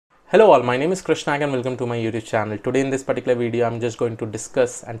Hello all, my name is Krishna and welcome to my YouTube channel. Today in this particular video, I'm just going to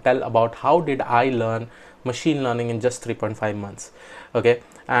discuss and tell about how did I learn machine learning in just 3.5 months. Okay,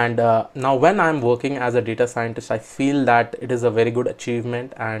 and now when I'm working as a data scientist, I feel that it is a very good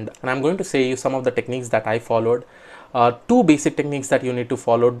achievement, and I'm going to say you some of the techniques that I followed. Two basic techniques that you need to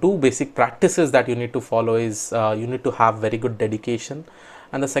follow, two basic practices that you need to follow is you need to have very good dedication,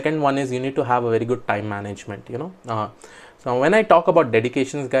 and the second one is you need to have a very good time management, so when I talk about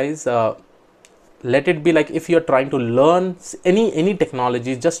dedications, guys, let it be like if you're trying to learn any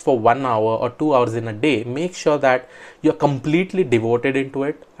technology just for 1 hour or 2 hours in a day, make sure that you're completely devoted into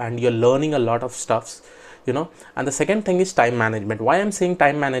it and you're learning a lot of stuffs, and the second thing is time management. Why I'm saying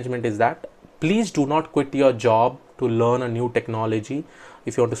time management is that please do not quit your job to learn a new technology.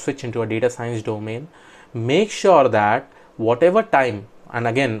 If you want to switch into a data science domain, make sure that whatever time, and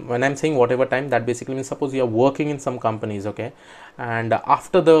again when I'm saying whatever time, that basically means suppose you are working in some companies, okay, and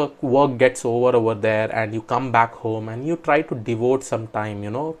after the work gets over there and you come back home and you try to devote some time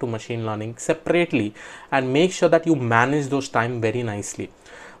to machine learning separately, and make sure that you manage those time very nicely.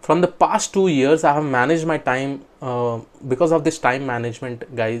 From the past 2 years I have managed my time because of this time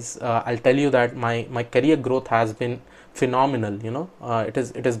management, guys. I'll tell you that my career growth has been phenomenal. It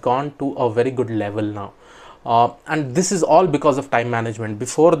has gone to a very good level now. And this is all because of time management.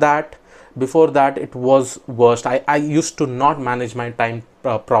 Before that it was worst. I used to not manage my time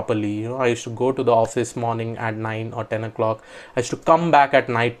properly. I used to go to the office morning at 9 or 10 o'clock. I used to come back at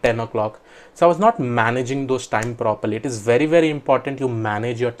night 10 o'clock. So I was not managing those time properly. It is very, very important you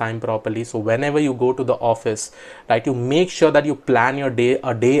manage your time properly. So whenever you go to the office, right, you make sure that you plan your day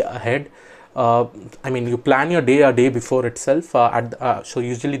a day ahead. You plan your day a day before itself. So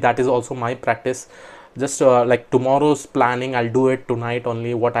usually that is also my practice. Just like tomorrow's planning, I'll do it tonight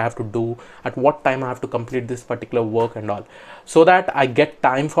only, what I have to do, at what time I have to complete this particular work and all, so that I get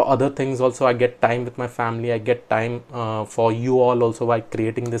time for other things also. I get time with my family, I get time for you all also by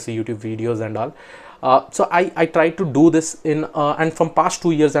creating this YouTube videos and all. So I try to do this in and from past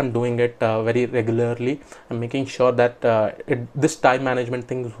 2 years I'm doing it very regularly. I'm making sure that this time management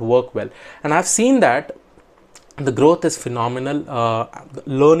things work well, and I've seen that the growth is phenomenal,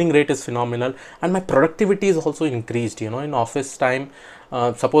 learning rate is phenomenal, and my productivity is also increased. In office time,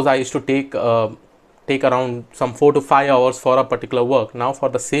 suppose I used to take around some 4 to 5 hours for a particular work. Now for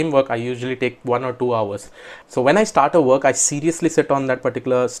the same work I usually take 1 or 2 hours. So when I start a work, I seriously sit on that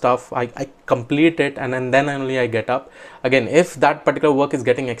particular stuff, I complete it, and then only I get up. Again, if that particular work is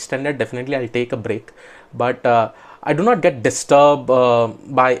getting extended, definitely I'll take a break, but I do not get disturbed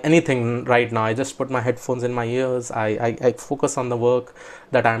by anything right now. I just put my headphones in my ears. I focus on the work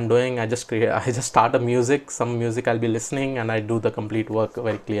that I'm doing. I just start some music I'll be listening, and I do the complete work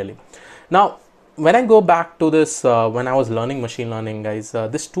very clearly. Now when I go back to this, when I was learning machine learning, guys,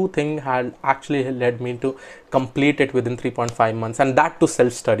 this two thing had actually led me to complete it within 3.5 months, and that to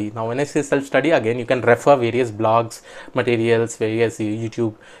self-study. Now when I say self-study, again, you can refer various blogs, materials, various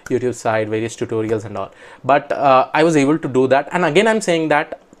YouTube site, various tutorials and all, but I was able to do that. And again, I'm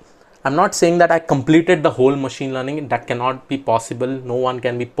not saying that I completed the whole machine learning. That cannot be possible. No one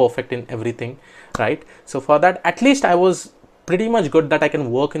can be perfect in everything, right? So for that, at least I was pretty much good that I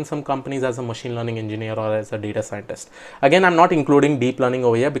can work in some companies as a machine learning engineer or as a data scientist. Again, I'm not including deep learning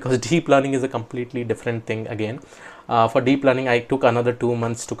over here, because deep learning is a completely different thing. Again, for deep learning I took another 2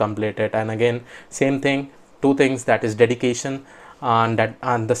 months to complete it, and again, same thing, two things, that is dedication, and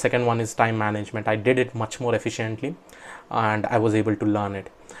the second one is time management. I did it much more efficiently and I was able to learn it.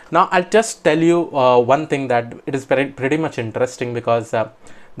 Now I'll just tell you one thing that it is pretty much interesting, because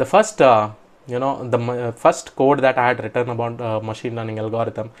the first the first code that I had written about machine learning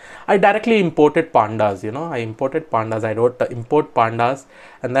algorithm, I directly imported pandas. I imported pandas. I wrote import pandas,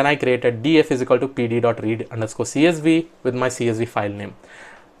 and then I created df is equal to pd.read_csv with my csv file name.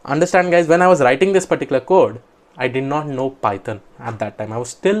 Understand, guys, when I was writing this particular code, I did not know Python at that time.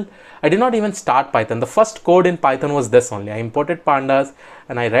 I did not even start Python. The first code in Python was this only. I imported pandas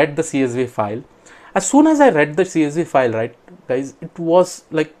and I read the csv file. As soon as I read the csv file, right, guys, it was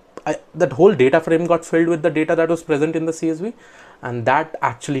like that whole data frame got filled with the data that was present in the CSV, and that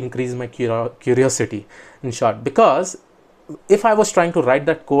actually increased my curiosity, in short. Because if I was trying to write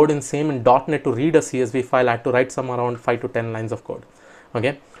that code in .NET to read a CSV file, I had to write some around 5 to 10 lines of code,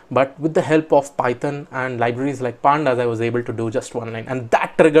 okay? But with the help of Python and libraries like pandas, I was able to do just one line, and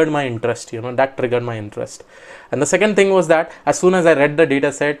that triggered my interest. That triggered my interest. And the second thing was that as soon as I read the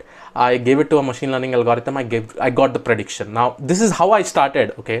data set, I gave it to a machine learning algorithm. I got the prediction. Now this is how I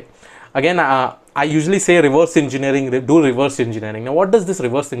started, okay? Again, I usually say reverse engineering, do reverse engineering. Now what does this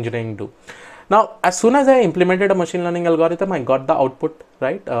reverse engineering do? Now, as soon as I implemented a machine learning algorithm, I got the output,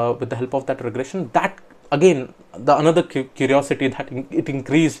 right, with the help of that regression. That again, the another curiosity that it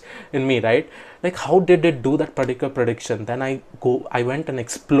increased in me, right? Like, how did it do that particular prediction? Then I went and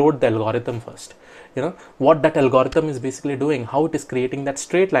explored the algorithm first. You know, what that algorithm is basically doing, how it is creating that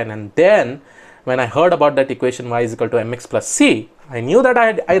straight line. And then when I heard about that equation y is equal to mx plus c, I knew that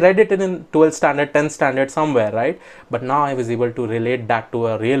I read it in 12th standard, 10th standard somewhere, right? But now I was able to relate that to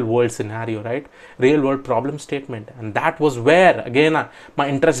a real world scenario, right? Real world problem statement. And that was where, again, my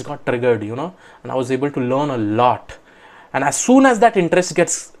interest got triggered, you know, and I was able to learn a lot. And as soon as that interest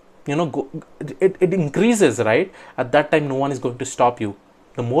gets, you know, it increases, right? At that time, no one is going to stop you.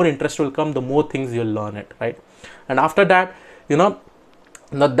 The more interest will come, the more things you'll learn it, right? And after that, you know,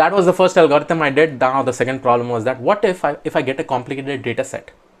 now that was the first algorithm I did. Now the second problem was that what if I get a complicated data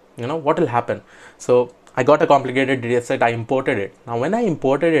set, you know, what will happen? So I got a complicated data set, I imported it. Now when I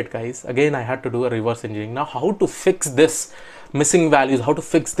imported it, guys, again I had to do a reverse engineering. Now how to fix this missing values, how to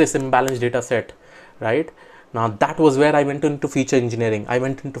fix this imbalanced data set, right? Now that was where I went into feature engineering, I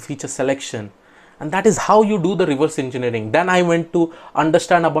went into feature selection. And that is how you do the reverse engineering. Then I went to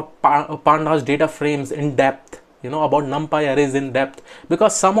understand about pandas data frames in depth, you know, about numpy arrays in depth,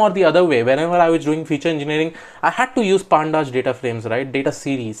 because some or the other way, whenever I was doing feature engineering, I had to use pandas data frames, right, data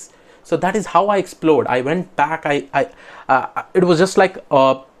series. So that is how I explored. I went back, it was just like,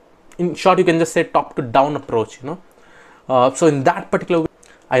 in short, you can just say top to down approach, you know. So in that particular way,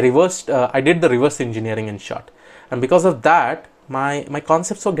 I did the reverse engineering in short. And because of that, my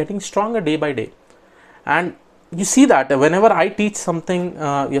concepts were getting stronger day by day. And you see that whenever I teach something,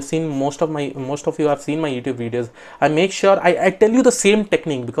 you've seen most of you have seen my YouTube videos, I make sure I tell you the same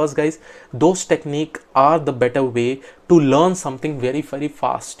technique, because guys, those techniques are the better way to learn something very, very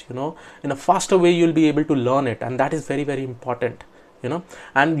fast. You know, in a faster way you'll be able to learn it, and that is very, very important, you know.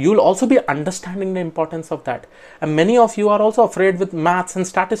 And you'll also be understanding the importance of that. And many of you are also afraid with maths and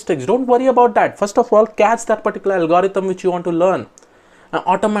statistics. Don't worry about that. First of all, catch that particular algorithm which you want to learn.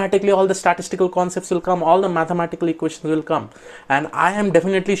 Automatically all the statistical concepts will come, all the mathematical equations will come. And I am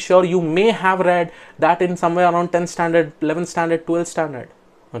definitely sure you may have read that in somewhere around 10th standard, 11th standard, 12th standard.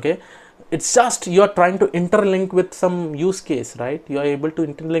 Okay, it's just you are trying to interlink with some use case, right? You are able to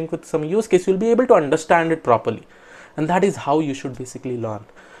interlink with some use case, you'll be able to understand it properly. And that is how you should basically learn,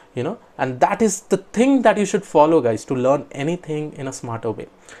 you know. And that is the thing that you should follow, guys, to learn anything in a smarter way.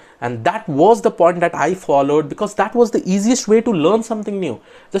 And that was the point that I followed, because that was the easiest way to learn something new.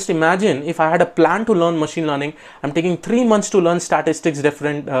 Just imagine if I had a plan to learn machine learning, I'm taking 3 months to learn statistics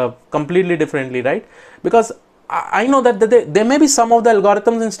completely differently, right? Because I know that there may be some of the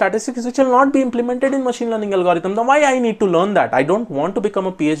algorithms in statistics which will not be implemented in machine learning algorithm. Then why I need to learn that? I don't want to become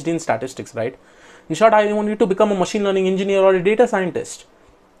a PhD in statistics, right? In short, I want you to become a machine learning engineer or a data scientist,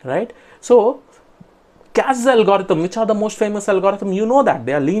 right? So catch the algorithm. Which are the most famous algorithm? You know that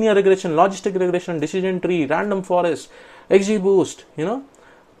they are linear regression, logistic regression, decision tree, random forest, XGBoost, you know,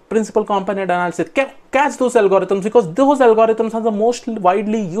 principal component analysis. Catch those algorithms, because those algorithms are the most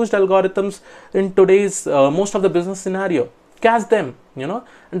widely used algorithms in today's most of the business scenario. Catch them, you know,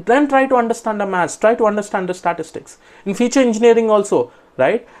 and then try to understand the maths, try to understand the statistics. In feature engineering also,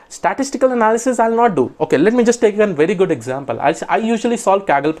 right? Statistical analysis I'll not do. Okay, let me just take a very good example. I usually solve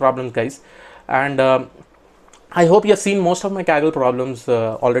Kaggle problems, guys. And I hope you have seen most of my Kaggle problems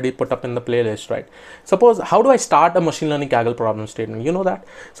already put up in the playlist, right? Suppose, how do I start a machine learning Kaggle problem statement? You know that.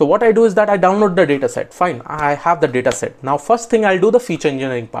 So what I do is that I download the data set. Fine, I have the data set. Now first thing I'll do the feature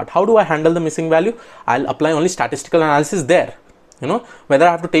engineering part. How do I handle the missing value? I'll apply only statistical analysis there. You know, whether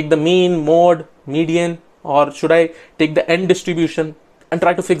I have to take the mean, mode, median, or should I take the end distribution and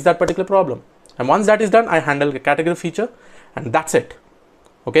try to fix that particular problem. And once that is done, I handle the category feature, and that's it.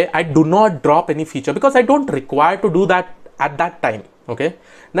 Okay, I do not drop any feature because I don't require to do that at that time. Okay,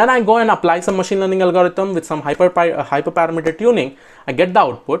 then I go and apply some machine learning algorithm with some hyperparameter tuning. I get the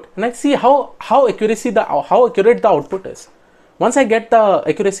output and I see how accurate the output is. Once I get the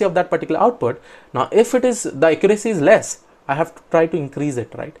accuracy of that particular output, now if the accuracy is less, I have to try to increase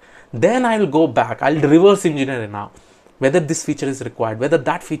it, right? Then I will go back, I'll reverse engineer it now, whether this feature is required, whether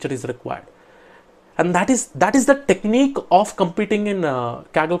that feature is required. And that is the technique of competing in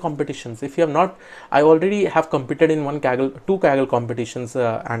Kaggle competitions. If you have not, I already have competed in two Kaggle competitions,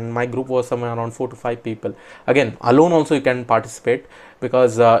 and my group was somewhere around 4 to 5 people. Again, alone also you can participate,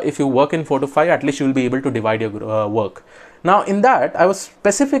 because if you work in 4 to 5, at least you will be able to divide your work. Now in that, I was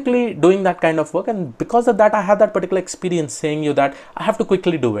specifically doing that kind of work, and because of that, I have that particular experience saying you that I have to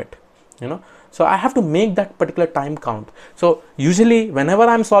quickly do it, you know. So I have to make that particular time count. So usually whenever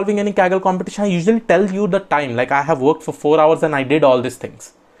I'm solving any Kaggle competition, I usually tell you the time, like I have worked for 4 hours and I did all these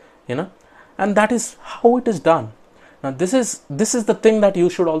things, you know. and that is how it is done. Now this is the thing that you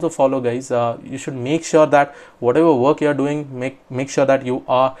should also follow, guys. You should make sure that whatever work you are doing, make sure that you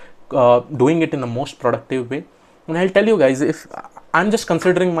are doing it in the most productive way. And I'll tell you guys, if I'm just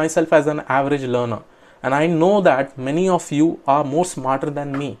considering myself as an average learner, and I know that many of you are more smarter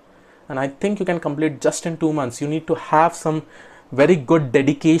than me, and I think you can complete just in 2 months. You need to have some very good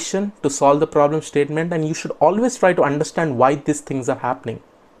dedication to solve the problem statement, and you should always try to understand why these things are happening,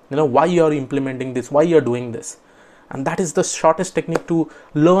 why you are implementing this, why you are doing this. And that is the shortest technique to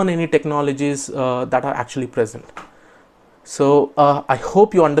learn any technologies that are actually present. So I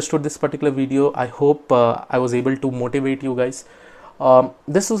hope you understood this particular video. I hope I was able to motivate you guys.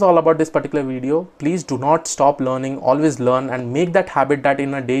 This is all about this particular video. Please do not stop learning, always learn, and make that habit that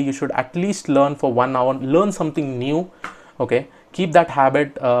in a day you should at least learn for 1 hour, learn something new. Okay, keep that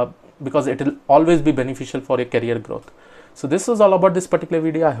habit because it will always be beneficial for your career growth. So this was all about this particular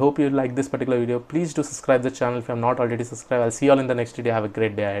video. I hope you like this particular video. Please do subscribe the channel if you have not already subscribed. I'll see you all in the next video. Have a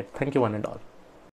great day ahead. Thank you one and all.